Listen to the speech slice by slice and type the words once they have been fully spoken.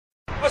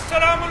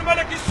السلام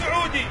الملكي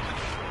السعودي.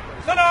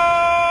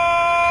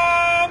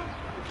 سلام.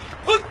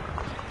 خذ.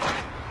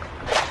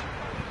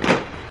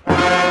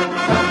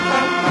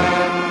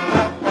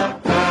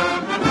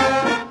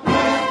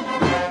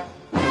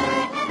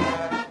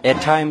 A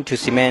time to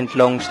cement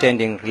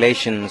long-standing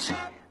relations.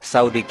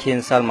 Saudi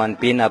King Salman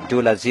bin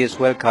Abdul Aziz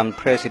welcomed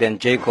President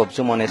Jacob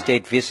Zuma on a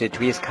state visit to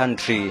his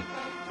country.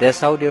 The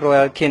Saudi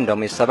Royal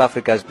Kingdom is South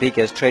Africa's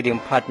biggest trading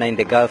partner in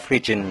the Gulf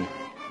region.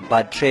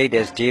 But trade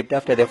has dipped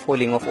after the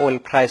falling of oil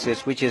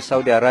prices, which is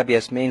Saudi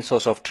Arabia's main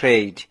source of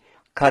trade.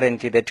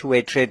 Currently, the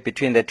two-way trade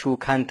between the two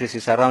countries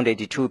is around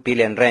 82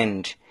 billion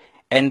rand.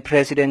 And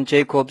President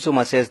Jacob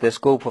Zuma says the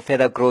scope for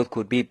further growth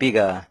could be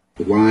bigger.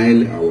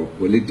 While our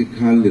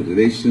political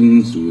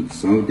relations with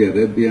Saudi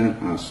Arabia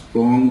are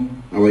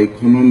strong, our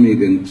economic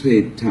and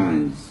trade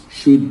ties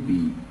should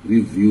be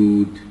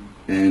reviewed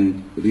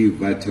and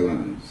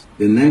revitalized.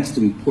 The next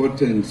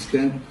important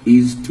step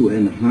is to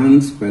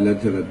enhance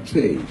bilateral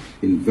trade,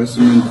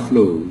 investment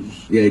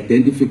flows, the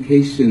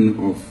identification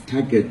of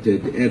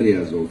targeted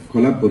areas of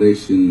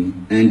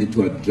collaboration, and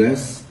to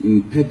address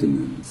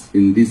impediments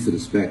in this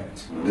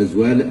respect, as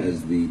well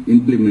as the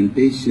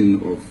implementation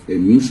of a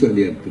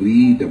mutually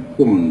agreed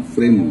upon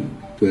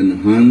framework to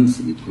enhance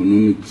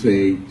economic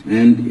trade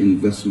and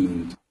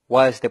investment.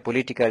 Whilst the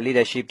political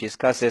leadership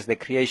discusses the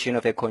creation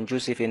of a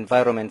conducive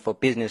environment for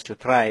business to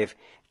thrive,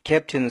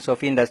 captains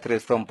of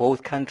industries from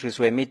both countries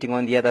were meeting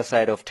on the other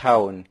side of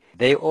town.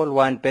 They all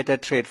want better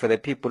trade for the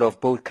people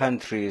of both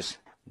countries.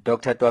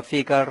 Dr.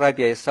 Tawfiq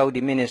Al-Rabia is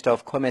Saudi Minister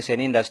of Commerce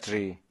and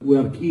Industry. We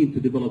are keen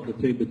to develop the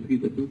trade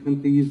between the two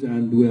countries,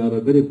 and we are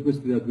very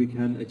optimistic that we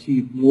can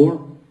achieve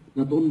more,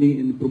 not only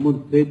in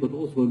promoting trade but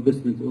also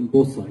investment on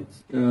both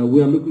sides.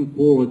 We are looking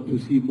forward to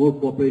see more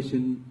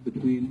cooperation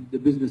between the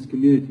business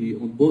community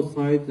on both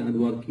sides, and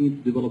we are keen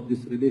to develop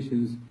these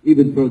relations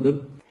even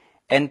further.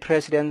 And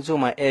President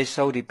Zuma urged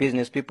Saudi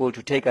business people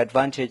to take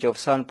advantage of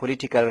sound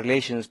political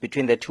relations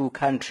between the two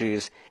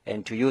countries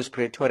and to use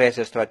Pretoria as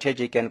a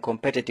strategic and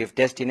competitive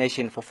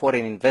destination for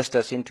foreign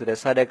investors into the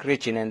SADC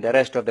region and the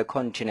rest of the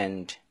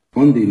continent.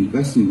 On the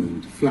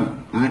investment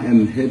front, I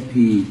am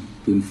happy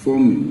to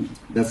inform you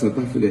that South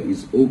Africa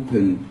is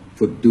open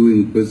for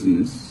doing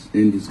business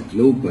and is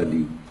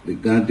globally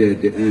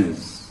regarded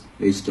as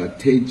a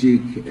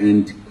strategic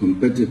and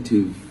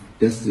competitive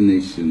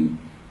destination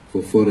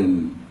for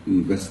foreign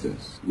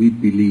investors. We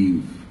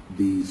believe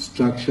the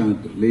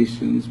structured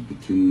relations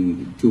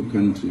between the two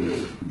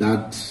countries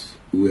that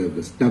we have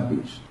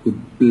established could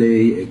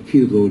play a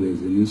key role as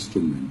an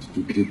instrument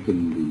to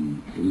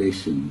deepen the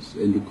relations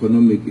and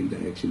economic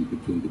interaction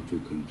between the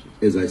two countries.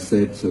 As I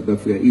said, South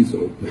Africa is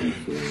open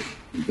for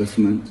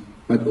investment,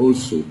 but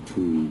also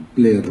to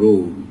play a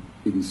role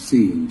in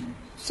seeing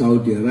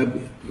Saudi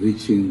Arabia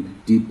reaching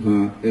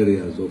deeper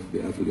areas of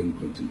the African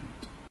continent.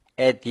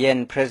 At the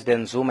end,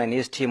 President Zuma and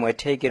his team were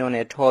taken on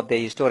a tour of the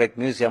historic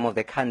museum of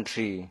the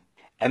country.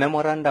 A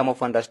memorandum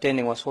of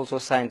understanding was also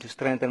signed to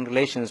strengthen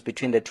relations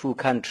between the two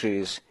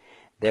countries.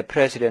 The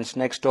president's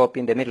next stop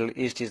in the Middle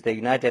East is the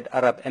United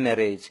Arab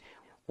Emirates,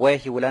 where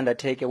he will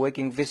undertake a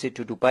working visit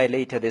to Dubai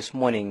later this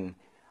morning.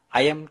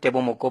 I am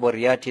Ntebo Mokobo,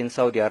 Riyadh in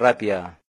Saudi Arabia.